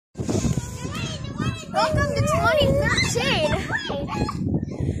insane.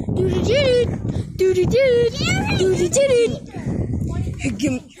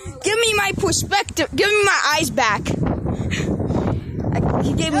 Give me my perspective. Give me my eyes back.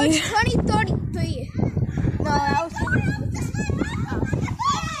 He gave me 2033. No, that was.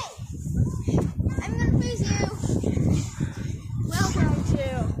 I'm gonna face you. Welcome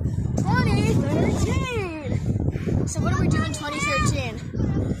to 2013. So what do we do in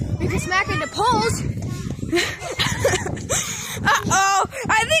 2013? We can smack into poles. Uh-oh,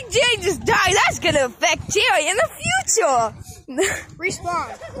 I think Jay just died. That's gonna affect Jerry in the future.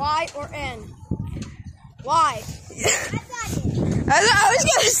 Respawn. Y or N? Y. I was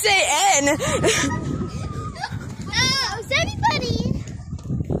gonna say N. It's anybody.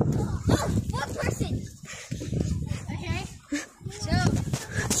 Oh, one person. Okay. So,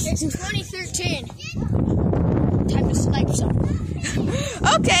 it's 2013. Time to snipe something.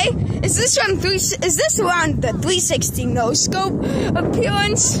 Okay, is this around the 360 no scope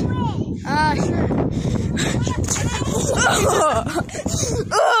appearance? Sure.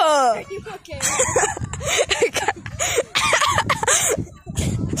 Are you okay?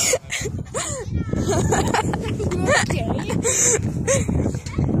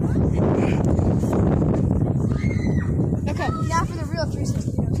 Okay, now for the real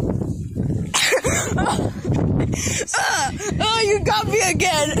 360. Oh, you got me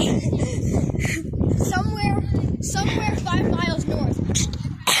again. Somewhere 5 miles north.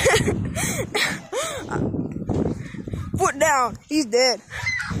 Foot down. He's dead.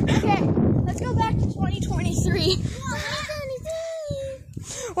 Okay, let's go back to 2023.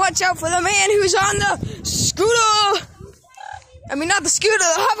 Watch out for the man who's on the scooter. I mean, not the scooter,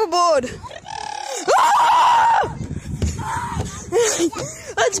 the hoverboard. Ah!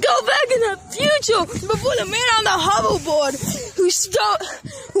 Let's go back in the future before the man on the hoverboard who will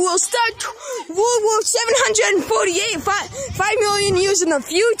start World War 748, 5 million years in the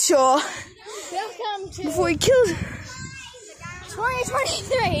future. Welcome to Before he kills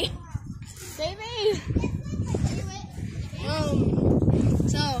 2023. Baby.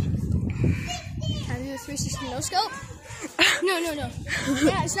 So, can I do a 360 no scope? No.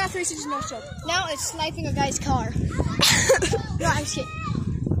 Yeah, it's not 360 no scope. Now it's sniping a guy's car. No, I'm kidding.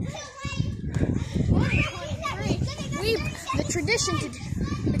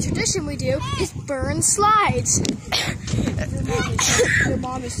 The tradition we do is burn slides. Your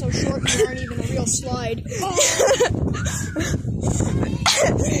mom is so short you aren't even a real slide.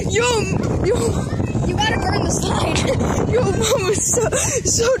 You gotta burn the slide. Your mom is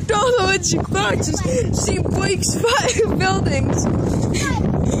so tall that when she crouches, she breaks 5 buildings.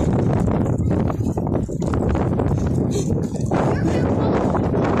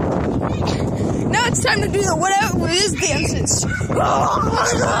 Now it's time to do the whatever it is dances. Now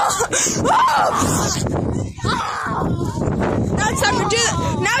it's time to do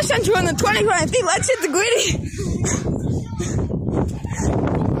that. Now it's time to run the 2023. Let's hit the gritty.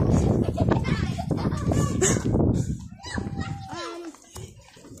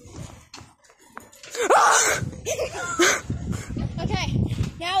 Okay,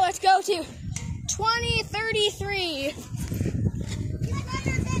 now let's go to 2033.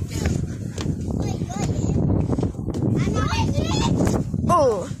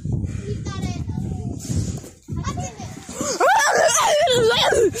 Oh.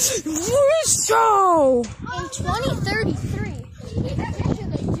 So. In 2033,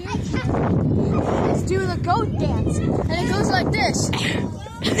 let's do the goat dance, and it goes like this.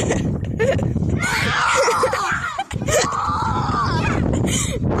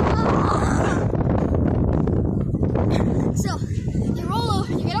 So, you roll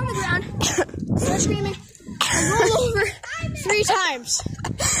over, you get on the ground, start screaming, and roll over 3 times,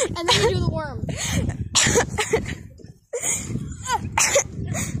 and then you do the worm.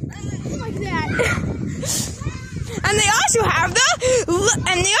 Like that. And they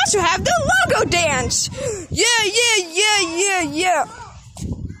also have the logo dance. Yeah.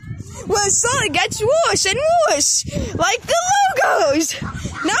 Well, it slowly gets worse and worse, like the logos.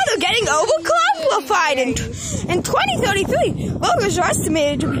 Now they're getting overcomplified. In 2033,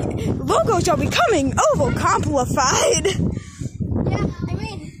 logos are becoming overcomplified. Yeah, I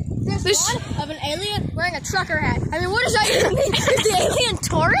mean, there's one of an alien wearing a trucker hat. I mean, what does that even mean? Is the alien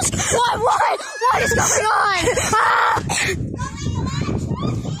Taurus? What is going on?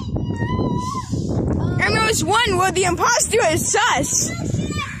 And there's one where the imposter is sus.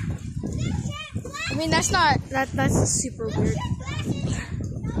 I mean, that's super weird.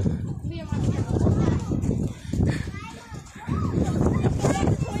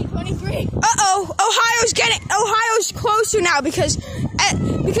 2023. Uh-oh, Ohio's closer now because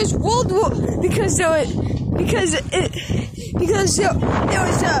because there was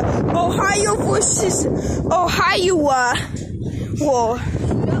Ohio versus Ohio war.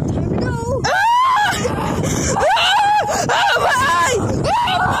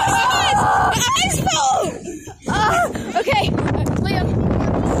 Okay, Liam.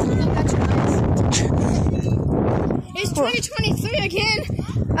 It's 2023 again.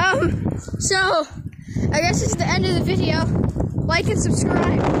 So I guess it's the end of the video. Like and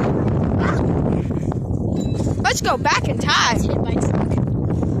subscribe. Let's go back in time. Hit by truck.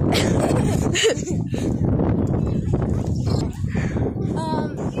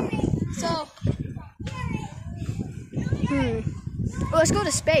 Well, let's go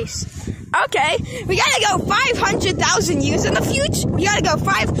to space. Okay, we gotta go 500,000 years in the future. We gotta go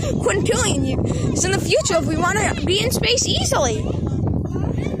 5 quintillion years in the future if we want to be in space easily.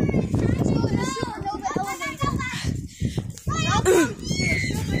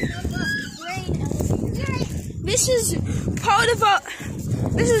 This is part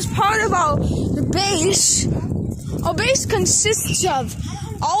of our base. Our base consists of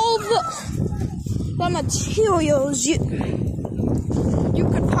all the materials you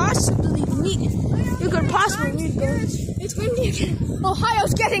could possibly need. It's windy again.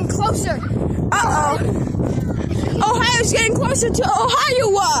 Ohio's getting closer. Ohio's getting closer to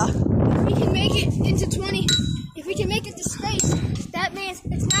Ohio. If we can make it into if we can make it to space, that means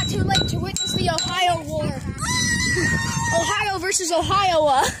it's not too late to witness the Ohio War. Ohio versus Ohio.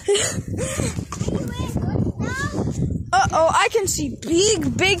 I can see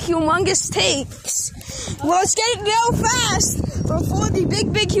big, humongous takes. Well, let's get it real fast before the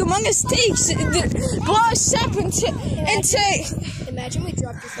big, humongous takes blow us up into. Imagine we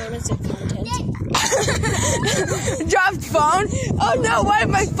dropped your phone and said content. Dropped phone? Oh no! Why did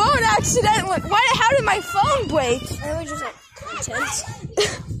my phone accidentally? How did my phone break? I was just like content.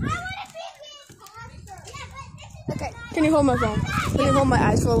 Okay. Can you hold my phone? Can you hold my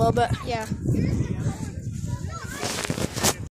eyes for a little bit? Yeah.